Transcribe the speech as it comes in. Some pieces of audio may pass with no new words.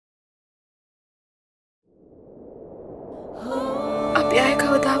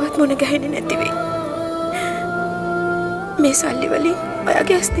මොන ගහන්නේ නැති වෙයි. මේ සල්ලි වලින්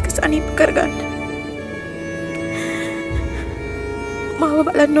ඔයාගේ ඇස් දෙක සනීප කරගන්න. මාව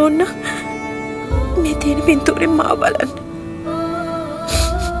බලන්න ඕන. මේ තියෙන පින්තූරෙන් මාව බලන්න.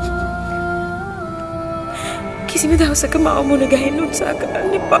 කිසිම දවසක මාව මුණ ගැහෙන්න උත්සාහ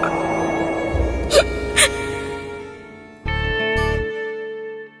කරන්න එපා.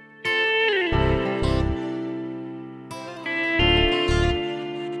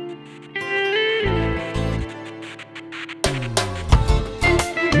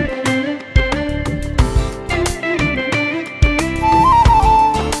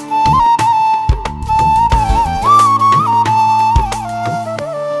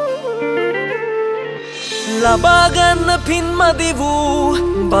 ලබාගන්න පින්මදි වූ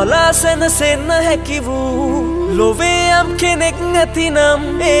බලා සැනසෙන්න හැකි වූ ලොවේ යම් කෙනෙක් නැතිනම්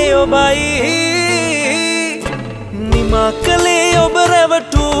ඒ ඔබයි. නිමා කළේ ඔබ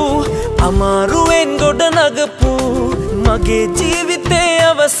රැවටූ අමාරුවෙන් ගොඩ නගපු මගේ ජීවිතේ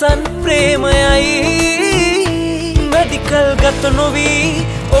අවසන් ප්‍රේමයයි. මෙඩිකල් ගත නොවී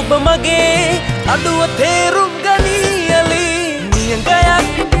ඔබ මගේ අඩුව තේරුම් ගනීයලි. නියඟයක්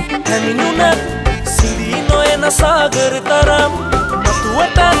හැමිනුනත් සිඳී නොයන සාගර තරම්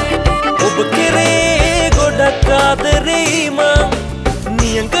මතුවටත් ඔබ කෙරේ ගොඩක් ආදරෙයි මං.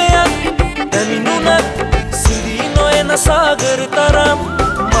 නියඟයක් පැමිණුනත් සිඳී නොයන සාගර තරම්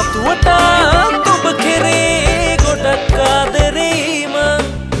මතුවටත් ඔබ කෙරේ ගොඩක් ආදරෙයි මං.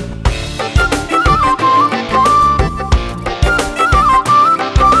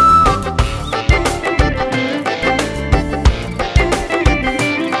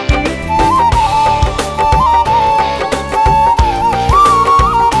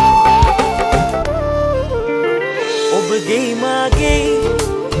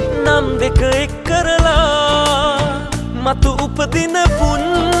 එක් කරලා මතු උපදින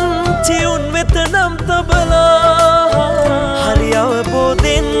පුංචි උන් වෙත නම් තබලා හරි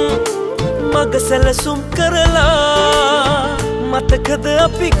අවබෝධෙන් මග සැලසුම් කරලා මතකද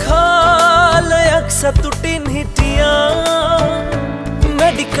අපි කාලයක් සතුටින් හිටියා.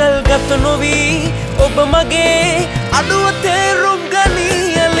 මෙඩිකල් ගත නොවී ඔබ මගේ අඩුව තේරුම්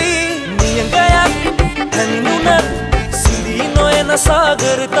ගනීයලි. නියඟයක් හැමිනුනත් සිඳී නොයන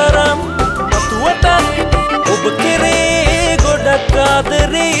සාගර තරම් මතුවටත් ඔබ කෙරේ ගොඩක්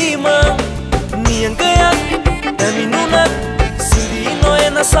ආදරෙයි මං. නියඟයක් පැමිණුනත් සිඳී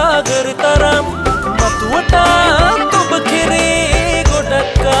නොයන සාගර තරම් මතුවටත් ඔබ කෙරේ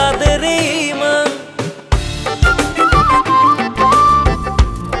ගොඩක් ආදරෙයි මං.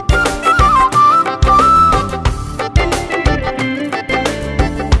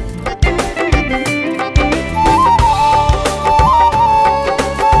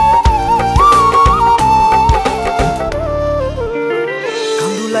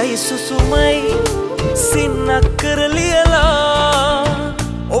 සුසුමයි සින්නක් කරලියලා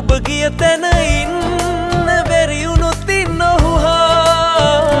ඔබ ගිය තැන ඉන්න බැරිවුණුත් ඉන්නොහා.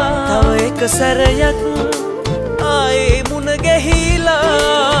 තව එක සැරයක් ආයේ මුණ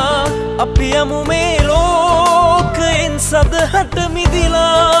ගැහිලා අපි යමු මේ ලෝකයෙන් සදහට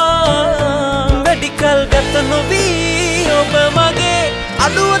මිදිලා. මෙඩිකල් ගත නොවී ඔබ මගේ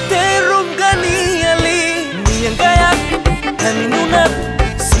අඩුව තේරුම් ගනීයලි. නියඟයක් හැමිනුනත්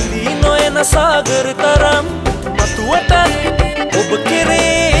නොයන සාගර තරම් මතුවටත් ඔබ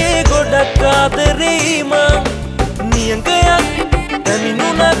කෙරේ ගොඩක් ආදරෙයි මං. නියඟයක්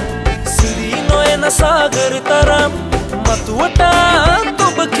පැමිණුනත් සිඳී නොයන සාගර තරම් මතුවටත්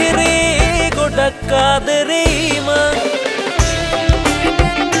ඔබ කෙරේ ගොඩක් ආදරෙයි මං.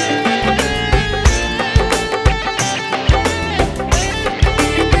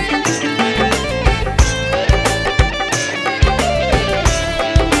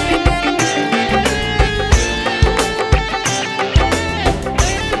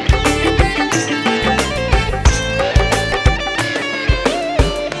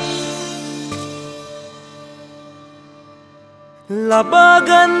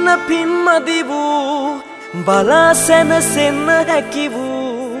 ලබාගන්න පින්මදි වූ බලා සැනසෙන්න හැකි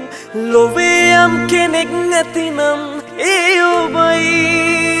වූ ලොවේ යම් කෙනෙක් නැතිනම් ඒ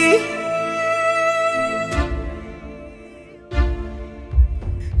ඔබයි.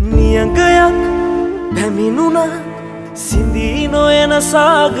 නියඟයක් පැමිණුනත් සිඳී නොයන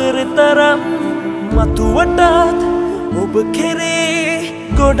සාගර තරම් මතුවටත් ඔබ කෙරේ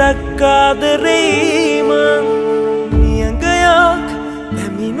ගොඩක් ආදරෙයි මං.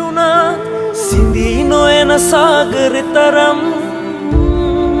 පැමිණුනත් සිඳී නොයන සාගර තරම්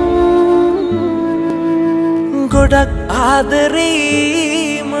ගොඩක් ආදරෙයි